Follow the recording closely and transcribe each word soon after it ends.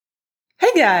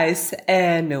Hey guys,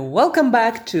 and welcome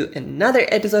back to another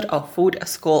episode of Food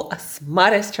School, a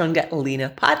smarter, stronger, leaner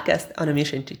podcast on a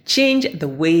mission to change the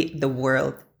way the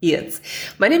world is.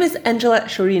 My name is Angela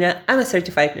Shurina. I'm a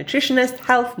certified nutritionist,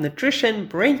 health, nutrition,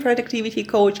 brain productivity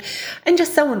coach, and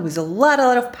just someone with a lot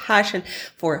of passion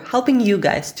for helping you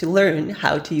guys to learn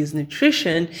how to use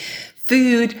nutrition,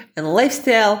 food, and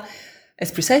lifestyle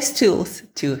as precise tools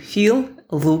to feel,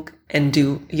 look, and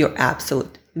do your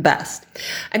absolute best.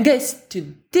 And guys,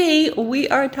 today we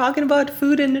are talking about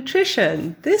food and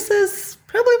nutrition. This is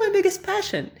probably my biggest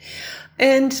passion.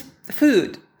 And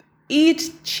food,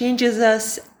 it changes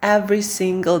us every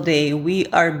single day. We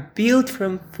are built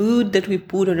from food that we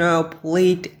put on our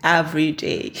plate every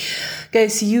day.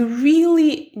 Guys, you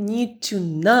really need to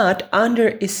not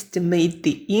underestimate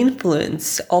the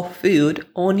influence of food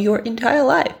on your entire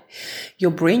life.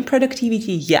 Your brain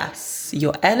productivity, yes.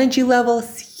 Your energy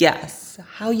levels, yes.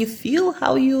 How you feel,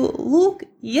 how you look,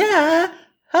 yeah.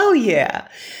 Hell yeah.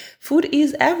 Food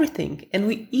is everything, and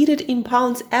we eat it in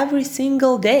pounds every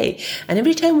single day. And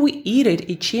every time we eat it,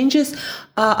 it changes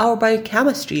our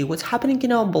biochemistry, what's happening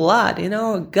in our blood, in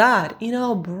our gut, in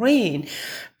our brain.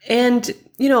 And,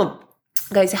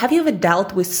 guys, have you ever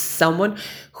dealt with someone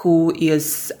who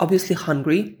is obviously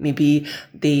hungry? Maybe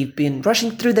they've been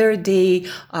rushing through their day,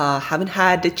 haven't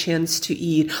had the chance to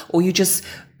eat, or you just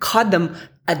caught them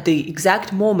at the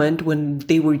exact moment when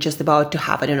they were just about to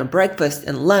have, breakfast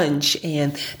and lunch,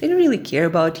 and they don't really care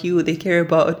about you. They care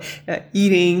about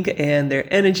eating, and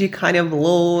their energy kind of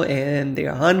low, and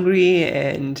they're hungry,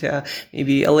 and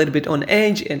maybe a little bit on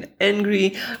edge and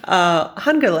angry.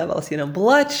 Hunger levels,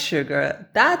 blood sugar,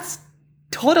 that's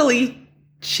totally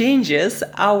changes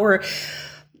our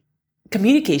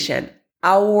communication,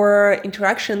 our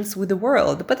interactions with the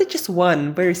world. But it's just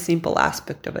one very simple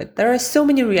aspect of it. There are so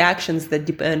many reactions that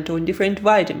depend on different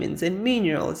vitamins and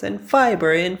minerals and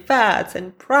fiber and fats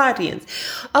and proteins.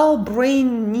 Our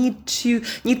brain need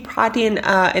protein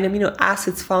and amino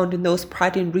acids found in those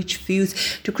protein-rich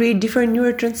foods to create different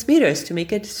neurotransmitters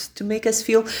to make us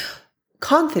feel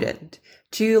confident,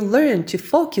 to learn, to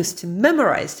focus, to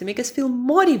memorize, to make us feel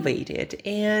motivated,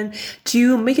 and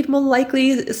to make it more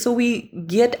likely so we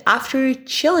get after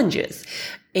challenges.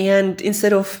 And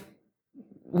instead of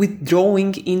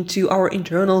withdrawing into our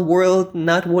internal world,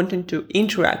 not wanting to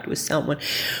interact with someone,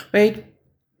 right?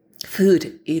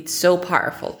 Food, it's so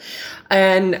powerful.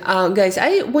 And guys,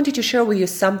 I wanted to share with you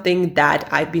something that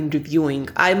I've been reviewing.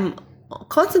 I'm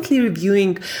constantly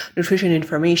reviewing nutrition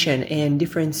information and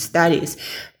different studies.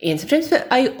 And sometimes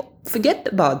I forget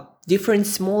about different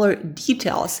smaller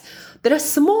details that are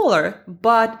smaller,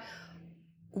 but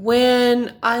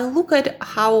when I look at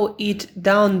how it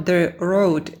down the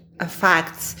road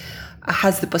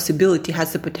has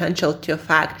the potential to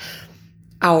affect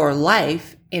our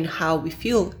life and how we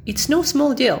feel, it's no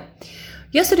small deal.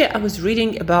 Yesterday, I was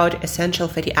reading about essential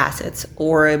fatty acids,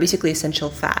 or basically essential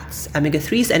fats,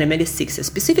 omega-3s and omega-6s.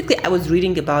 Specifically, I was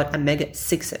reading about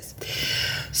omega-6s.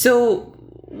 So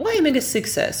why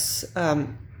omega-6s?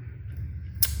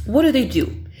 What do they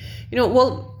do?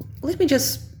 Well, let me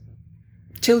just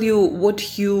tell you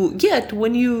what you get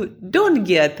when you don't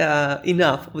get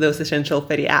enough of those essential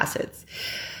fatty acids.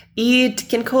 It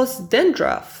can cause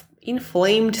dandruff,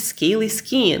 inflamed scaly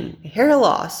skin, hair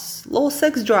loss, low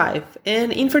sex drive,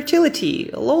 and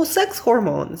infertility, low sex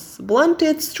hormones,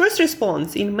 blunted stress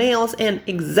response in males, and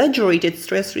exaggerated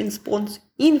stress response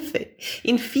in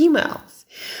females.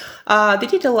 They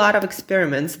did a lot of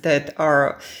experiments that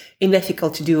are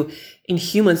unethical to do in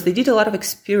humans. They did a lot of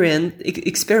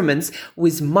experiments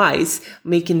with mice,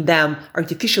 making them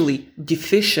artificially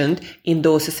deficient in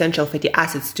those essential fatty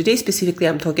acids. Today, specifically,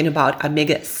 I'm talking about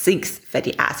omega-6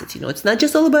 fatty acids. It's not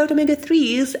just all about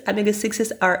omega-3s.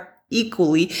 Omega-6s are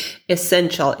equally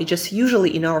essential. It just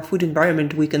usually in our food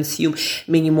environment, we consume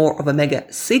many more of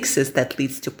omega-6s that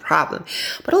leads to problems.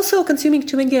 But also consuming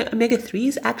too many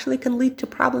omega-3s actually can lead to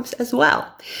problems as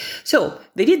well. So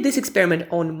they did this experiment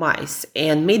on mice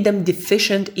and made them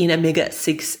deficient in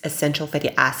omega-6 essential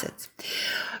fatty acids.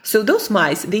 So those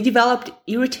mice, they developed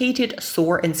irritated,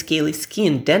 sore, and scaly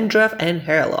skin, dandruff, and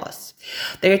hair loss.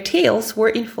 Their tails were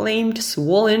inflamed,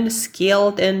 swollen,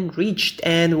 scaled, and ridged,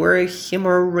 and were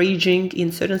hemorrhaging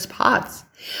in certain spots.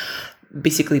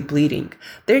 basically bleeding.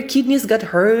 Their kidneys got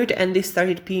hurt and they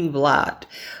started peeing blood.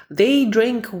 They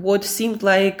drank what seemed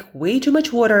like way too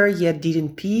much water, yet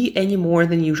didn't pee any more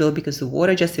than usual because the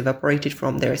water just evaporated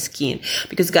from their skin.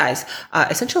 Because guys,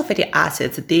 essential fatty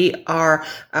acids, they are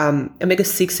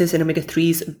omega-6s and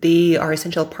omega-3s. They are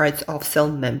essential parts of cell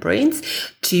membranes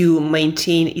to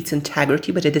maintain its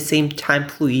integrity, but at the same time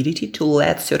fluidity, to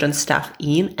let certain stuff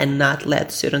in and not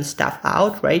let certain stuff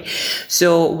out, right?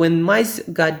 So when mice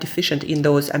got deficient in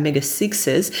those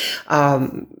omega-6s,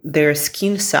 their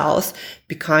skin cells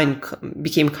became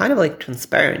kind of like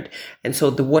transparent. And so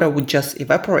the water would just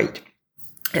evaporate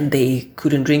and they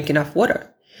couldn't drink enough water.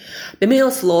 The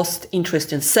males lost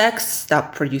interest in sex,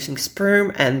 stopped producing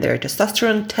sperm, and their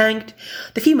testosterone tanked.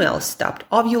 The females stopped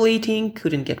ovulating,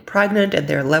 couldn't get pregnant, and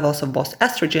their levels of both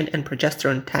estrogen and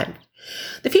progesterone tanked.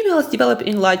 The females developed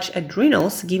enlarged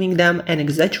adrenals, giving them an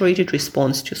exaggerated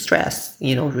response to stress,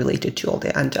 related to all the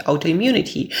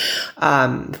autoimmunity,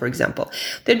 for example.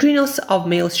 The adrenals of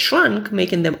males shrunk,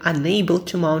 making them unable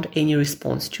to mount any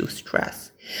response to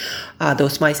stress.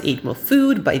 Those mice ate more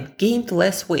food but gained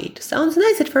less weight. Sounds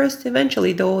nice at first.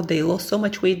 Eventually, though, they lost so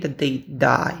much weight that they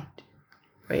died.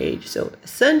 Right? So,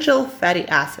 essential fatty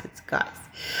acids, guys.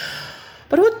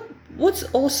 But what's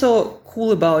also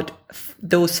cool about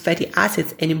those fatty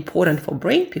acids and important for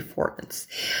brain performance?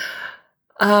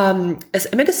 As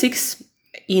omega-6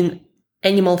 in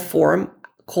animal form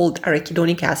called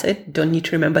arachidonic acid, don't need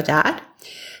to remember that.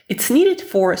 It's needed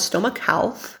for stomach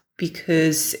health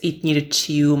because it needed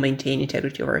to maintain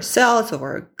integrity of our cells, of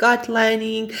our gut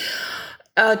lining,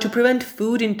 to prevent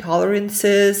food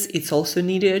intolerances. It's also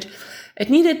needed.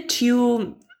 It needed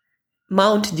to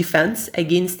mount defense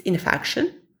against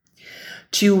infection,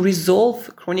 to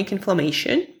resolve chronic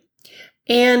inflammation,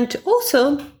 and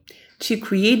also to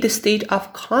create the state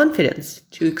of confidence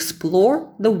to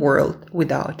explore the world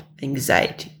without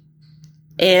anxiety.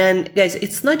 And guys,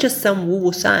 it's not just some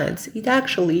woo-woo science. It's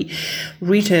actually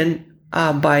written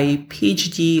by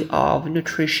PhD of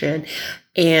nutrition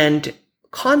and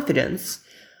confidence,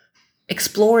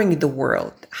 exploring the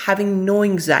world, having no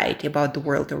anxiety about the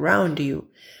world around you.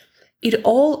 It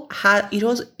all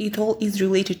is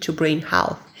related to brain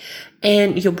health,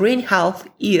 and your brain health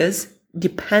is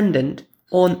dependent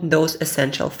on those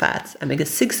essential fats,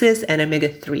 omega-6s and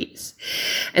omega-3s.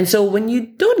 And so when you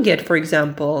don't get, for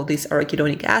example, this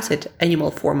arachidonic acid,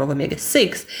 animal form of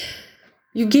omega-6,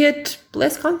 you get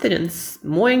less confidence,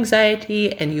 more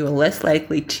anxiety, and you're less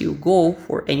likely to go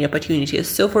for any opportunities.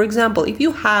 So, for example, if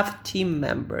you have team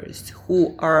members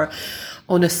who are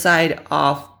on the side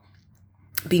of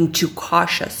being too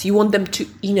cautious, you want them to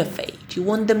innovate, you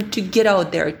want them to get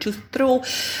out there, to throw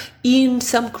in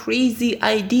some crazy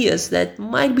ideas that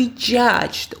might be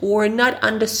judged or not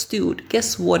understood.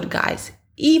 Guess what, guys?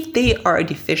 If they are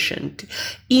deficient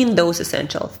in those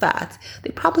essential fats,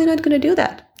 they're probably not going to do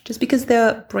that, just because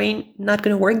their brain not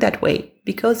going to work that way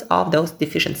because of those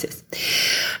deficiencies.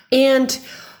 And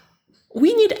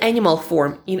we need animal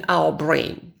form in our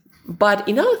brain, but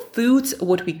in our foods,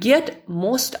 what we get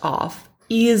most of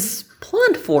is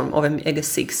plant form of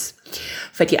omega-6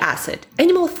 fatty acid.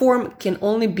 Animal form can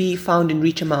only be found in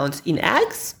rich amounts in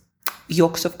eggs,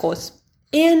 yolks of course,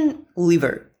 and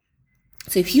liver.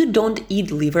 So if you don't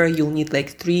eat liver, you'll need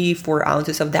like 3-4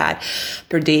 ounces of that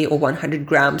per day, or 100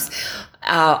 grams,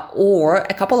 or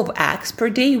a couple of eggs per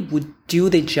day would do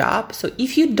the job. So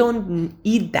if you don't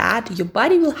eat that, your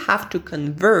body will have to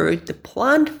convert the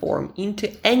plant form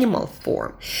into animal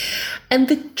form. And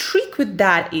the trick with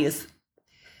that is,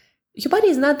 your body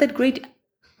is not that great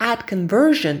at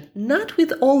conversion, not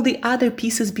with all the other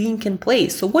pieces being in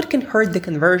place. So what can hurt the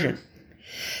conversion?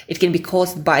 It can be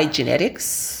caused by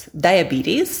genetics,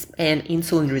 diabetes, and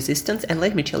insulin resistance. And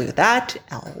let me tell you that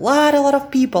a lot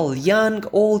of people, young,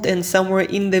 old, and somewhere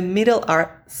in the middle,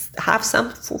 have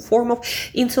some form of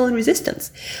insulin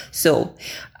resistance. So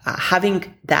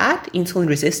having that insulin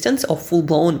resistance or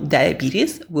full-blown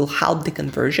diabetes will help the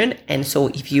conversion. And so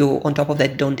if you, on top of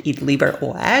that, don't eat liver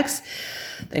or eggs,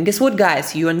 then guess what,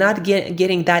 guys? You are not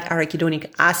getting that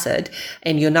arachidonic acid,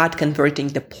 and you're not converting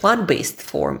the plant-based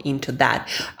form into that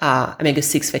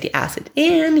omega-6 fatty acid.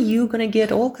 And you're going to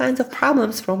get all kinds of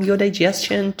problems, from your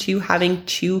digestion to having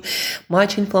too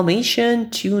much inflammation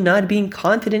to not being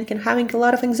confident and having a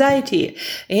lot of anxiety.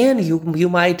 And you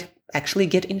might actually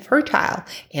get infertile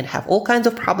and have all kinds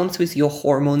of problems with your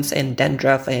hormones and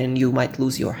dandruff, and you might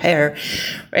lose your hair,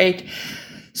 right?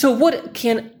 So what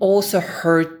can also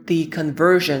hurt the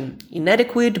conversion?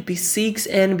 Inadequate B6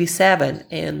 and B7,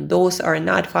 and those are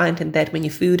not found in that many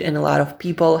food, and a lot of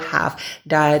people have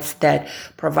diets that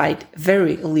provide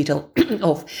very little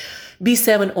of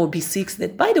B7 or B6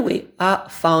 that, by the way, are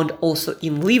found also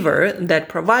in liver that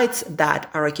provides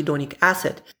that arachidonic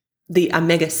acid, the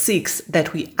omega-6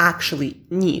 that we actually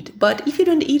need. But if you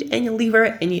don't eat any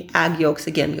liver, any egg yolks,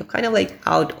 again, you're kind of like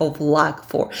out of luck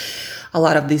for a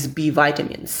lot of these B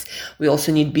vitamins. We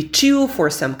also need B2 for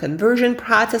some conversion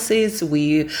processes.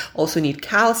 We also need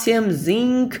calcium,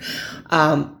 zinc,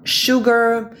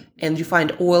 sugar, and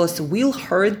refined oils will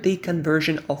hurt the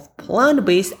conversion of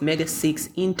plant-based omega-6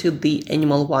 into the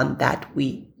animal one that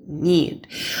we need.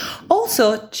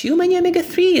 Also, too many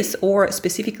omega-3s, or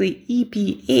specifically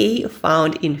EPA,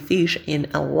 found in fish in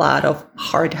a lot of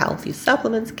heart-healthy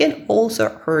supplements can also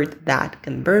hurt that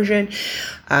conversion.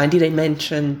 Did I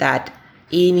mention that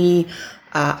any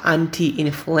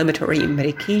anti-inflammatory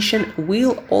medication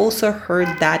will also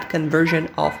hurt that conversion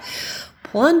of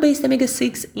plant-based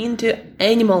omega-6 into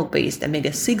animal-based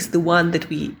omega-6, the one that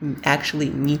we actually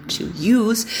need to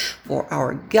use for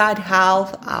our gut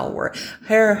health, our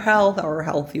hair health, our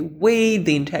healthy weight,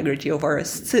 the integrity of our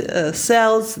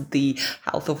cells, the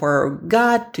health of our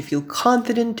gut, to feel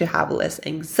confident, to have less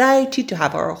anxiety, to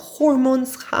have our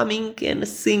hormones humming and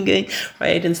singing,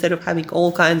 right? Instead of having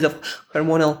all kinds of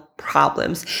hormonal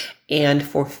problems. And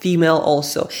for female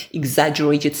also,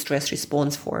 exaggerated stress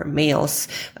response for males,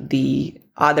 the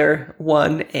other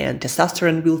one, and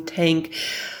testosterone will tank.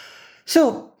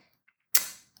 So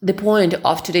the point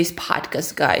of today's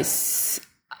podcast, guys,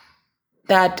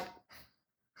 that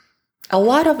a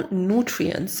lot of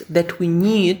nutrients that we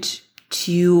need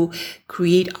to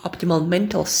create optimal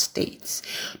mental states,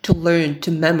 to learn,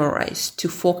 to memorize, to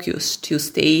focus, to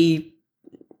stay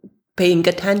paying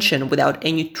attention without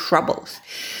any troubles,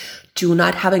 to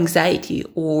not have anxiety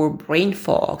or brain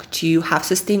fog, to have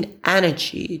sustained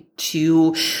energy,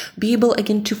 to be able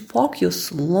again to focus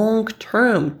long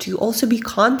term, to also be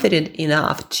confident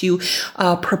enough to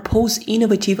propose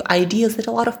innovative ideas that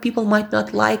a lot of people might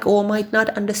not like or might not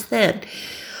understand.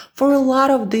 For a lot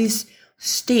of these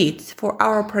states, for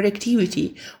our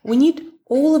productivity, we need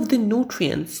all of the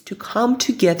nutrients to come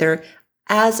together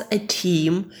as a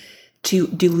team to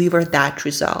deliver that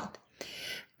result.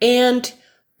 And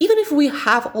even if we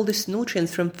have all these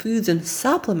nutrients from foods and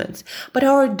supplements, but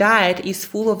our diet is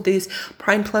full of these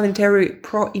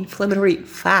pro-inflammatory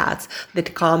fats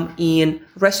that come in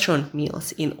restaurant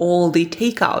meals, in all the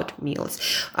takeout meals,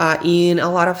 in a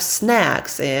lot of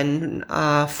snacks and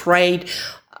fried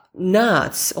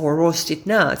nuts or roasted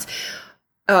nuts.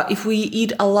 If we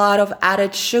eat a lot of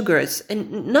added sugars,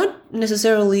 and not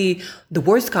necessarily the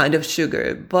worst kind of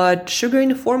sugar, but sugar in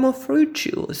the form of fruit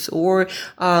juice or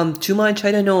too much,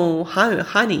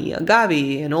 honey,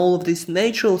 agave, and all of these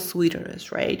natural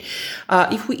sweeteners, right?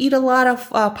 If we eat a lot of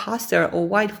pasta or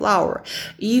white flour,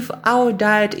 if our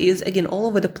diet is, again, all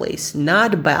over the place,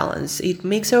 not balanced, it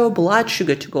makes our blood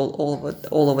sugar to go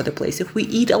all over the place. If we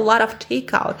eat a lot of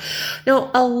takeout,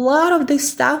 now a lot of this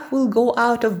stuff will go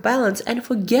out of balance and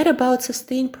forget about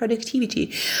sustained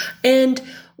productivity. And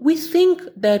we think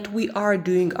that we are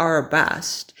doing our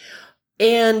best.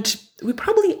 And we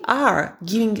probably are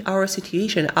giving our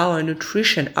situation, our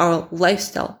nutrition, our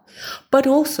lifestyle. But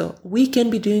also, we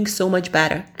can be doing so much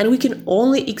better. And we can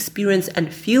only experience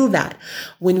and feel that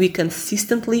when we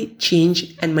consistently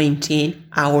change and maintain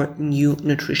our new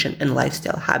nutrition and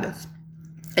lifestyle habits.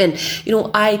 And,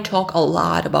 I talk a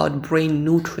lot about brain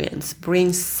nutrients,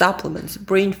 brain supplements,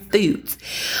 brain foods.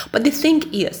 But the thing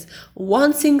is,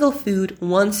 one single food,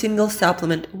 one single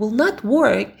supplement will not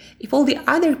work if all the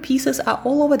other pieces are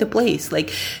all over the place.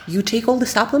 Like, you take all the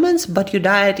supplements, but your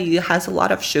diet has a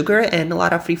lot of sugar and a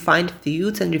lot of refined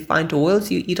foods and refined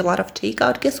oils. You eat a lot of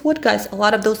takeout. Guess what, guys? A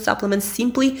lot of those supplements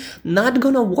simply not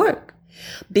gonna work.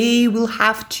 They will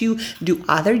have to do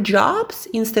other jobs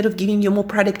instead of giving you more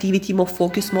productivity, more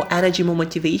focus, more energy, more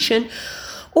motivation.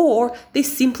 Or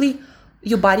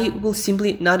your body will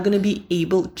simply not going to be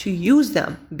able to use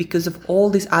them because of all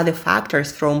these other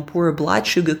factors, from poor blood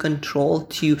sugar control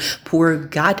to poor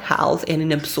gut health and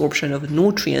an absorption of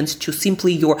nutrients to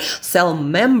simply your cell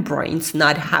membranes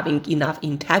not having enough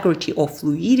integrity or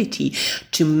fluidity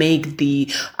to make the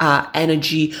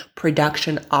energy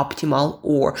production optimal,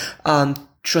 or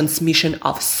transmission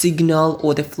of signal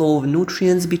or the flow of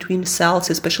nutrients between cells,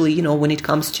 especially, when it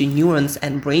comes to neurons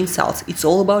and brain cells. It's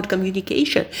all about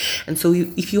communication. And so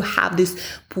if you have these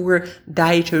poor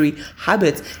dietary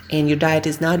habits and your diet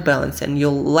is not balanced and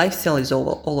your lifestyle is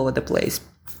all over the place,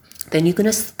 then you're going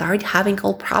to start having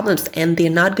all problems, and they're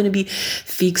not going to be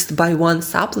fixed by one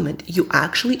supplement. You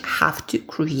actually have to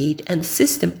create a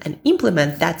system and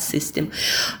implement that system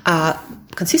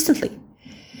consistently.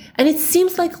 And it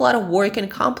seems like a lot of work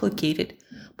and complicated,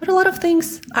 but a lot of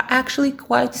things are actually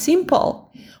quite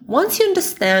simple. Once you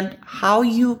understand how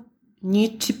you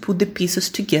need to put the pieces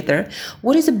together,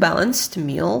 what is a balanced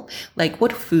meal, like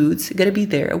what foods gotta be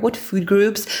there, what food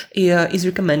groups is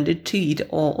recommended to eat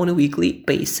on a weekly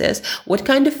basis, what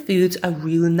kind of foods are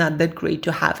really not that great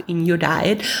to have in your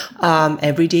diet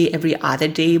every day, every other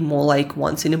day, more like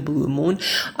once in a blue moon.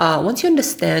 Once you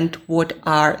understand what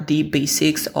are the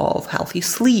basics of healthy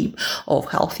sleep, of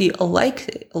healthy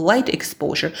light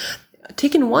exposure,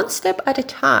 taking one step at a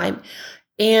time,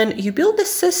 and you build a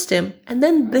system, and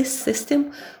then this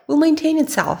system will maintain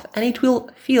itself and it will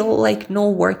feel like no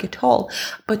work at all.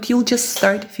 But you'll just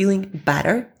start feeling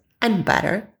better and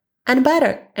better and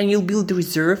better. And you'll build the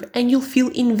reserve and you'll feel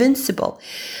invincible.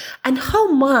 And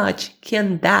how much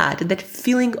can that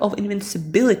feeling of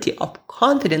invincibility, of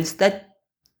confidence that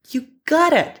you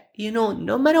got it,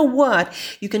 no matter what,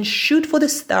 you can shoot for the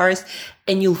stars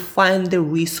and you'll find the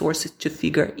resources to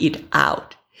figure it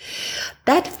out.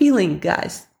 That feeling,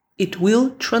 guys, it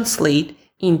will translate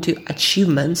into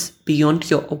achievements beyond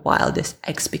your wildest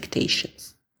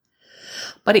expectations.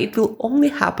 But it will only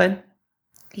happen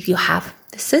if you have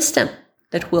the system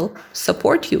that will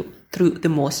support you through the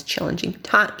most challenging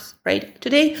times, right?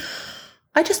 Today,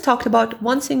 I just talked about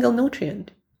one single nutrient,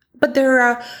 but there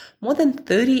are more than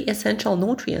 30 essential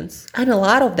nutrients, and a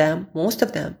lot of them, most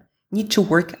of them, need to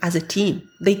work as a team.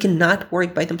 They cannot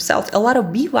work by themselves. A lot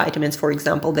of B vitamins, for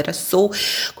example, that are so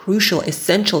crucial,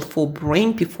 essential for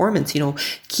brain performance,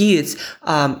 kids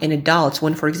and adults,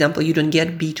 when, for example, you don't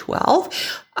get B12,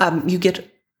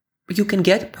 you can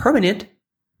get permanent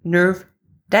nerve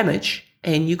damage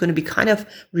and you're going to be kind of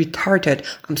retarded.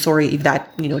 I'm sorry if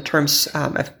that, terms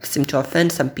seem to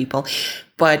offend some people,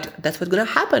 but that's what's going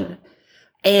to happen.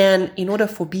 And in order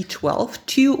for B12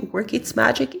 to work its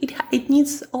magic, it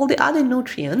needs all the other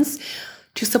nutrients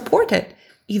to support it,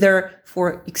 either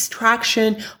for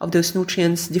extraction of those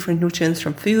nutrients, different nutrients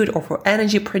from food, or for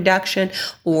energy production,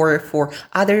 or for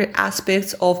other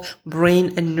aspects of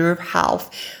brain and nerve health.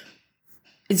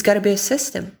 It's got to be a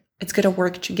system. It's got to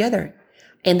work together.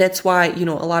 And that's why, a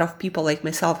lot of people like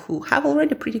myself who have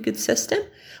already a pretty good system,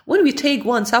 when we take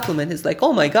one supplement, it's like,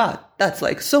 oh my God, that's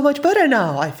like so much better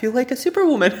now. I feel like a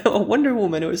superwoman or Wonder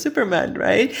Woman or Superman,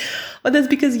 right? But that's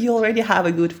because you already have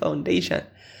a good foundation.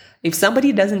 If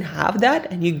somebody doesn't have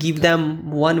that and you give them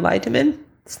one vitamin,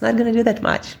 it's not going to do that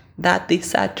much. That's the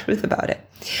sad truth about it.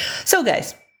 So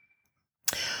guys,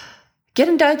 get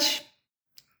in touch.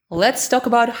 Let's talk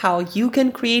about how you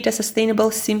can create a sustainable,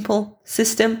 simple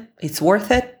system. It's worth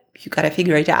it. You got to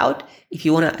figure it out if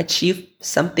you want to achieve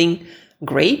something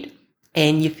great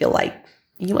and you feel like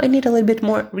you might need a little bit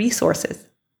more resources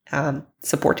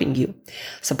supporting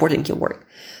your work.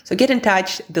 So get in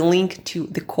touch. The link to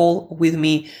the call with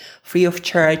me, free of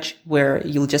charge, where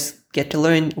you'll just get to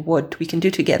learn what we can do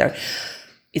together.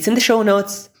 It's in the show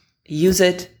notes. Use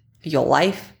it. Your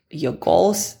life, your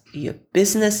goals, your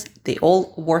business, they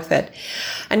all worth it.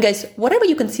 And guys, whatever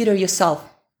you consider yourself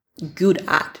good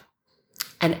at,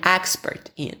 an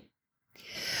expert in,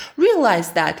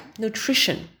 realize that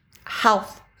nutrition,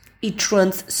 health, it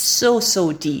runs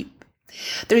so deep.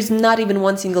 There is not even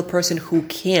one single person who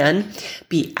can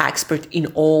be expert in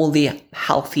all the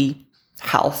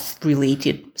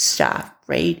health-related stuff,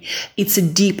 right? It's a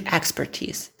deep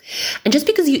expertise. And just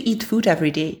because you eat food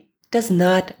every day does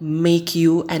not make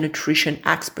you a nutrition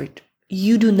expert.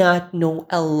 You do not know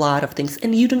a lot of things,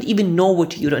 and you don't even know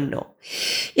what you don't know.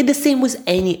 It's the same with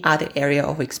any other area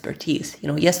of expertise.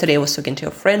 Yesterday I was talking to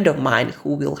a friend of mine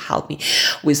who will help me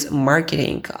with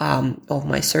marketing of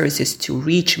my services to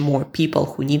reach more people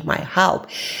who need my help.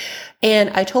 And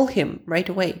I told him right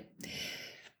away,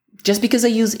 just because I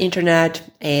use internet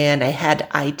and I had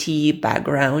IT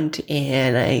background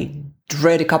and I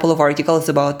read a couple of articles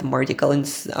about marketing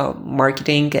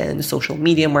and social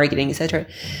media marketing, etc.,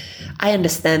 I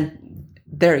understand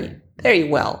very, very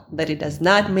well that it does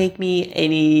not make me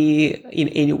in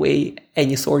any way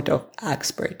any sort of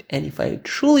expert. And if I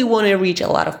truly want to reach a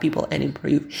lot of people and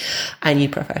improve, I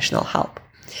need professional help.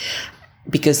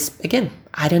 Because again,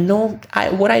 I don't know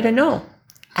what I don't know.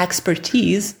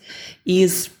 Expertise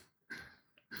it's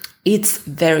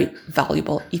very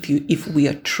valuable if you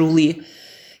truly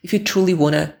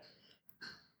want to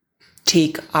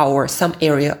take some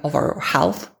area of our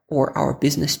health or our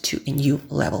business to a new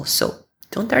level. So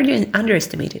don't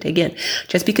underestimate it. Again,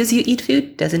 just because you eat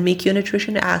food doesn't make you a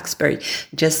nutrition expert.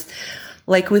 Just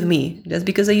like with me, just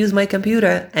because I use my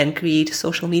computer and create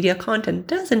social media content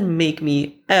doesn't make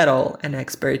me at all an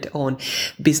expert on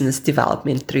business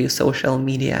development through social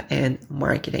media and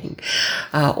marketing,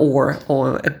 or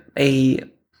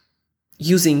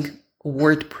using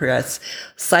WordPress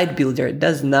site builder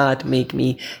does not make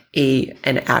me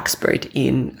an expert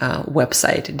in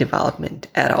website development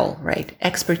at all, right?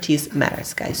 Expertise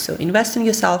matters, guys. So invest in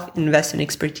yourself, invest in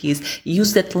expertise,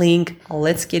 use that link.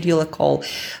 Let's schedule a call,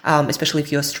 especially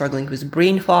if you're struggling with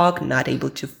brain fog, not able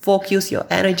to focus, your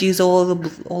energy is all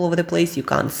over the place, you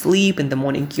can't sleep, in the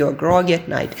morning you're groggy, at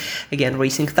night, again,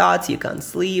 racing thoughts, you can't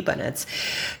sleep, and it's,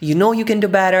 you know you can do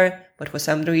better, but for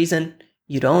some reason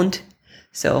you don't.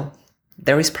 So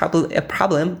there is probably a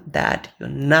problem that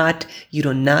you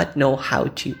do not know how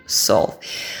to solve.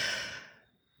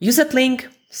 Use that link,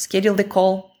 schedule the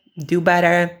call, do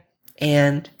better.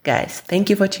 And guys, thank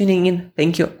you for tuning in.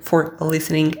 Thank you for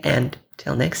listening. And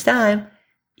till next time,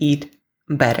 eat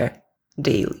better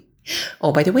daily.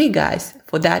 Oh, by the way, guys,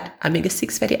 for that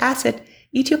omega-6 fatty acid,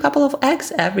 eat your couple of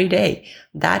eggs every day.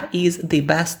 That is the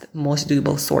best, most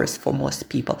doable source for most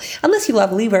people. Unless you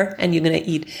love liver and you're going to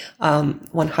eat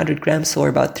 100 grams or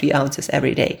about 3 ounces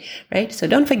every day, right? So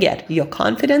don't forget, your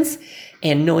confidence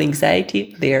and no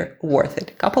anxiety, they're worth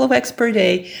it. A couple of eggs per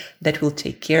day that will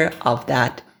take care of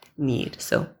that need.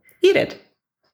 So eat it.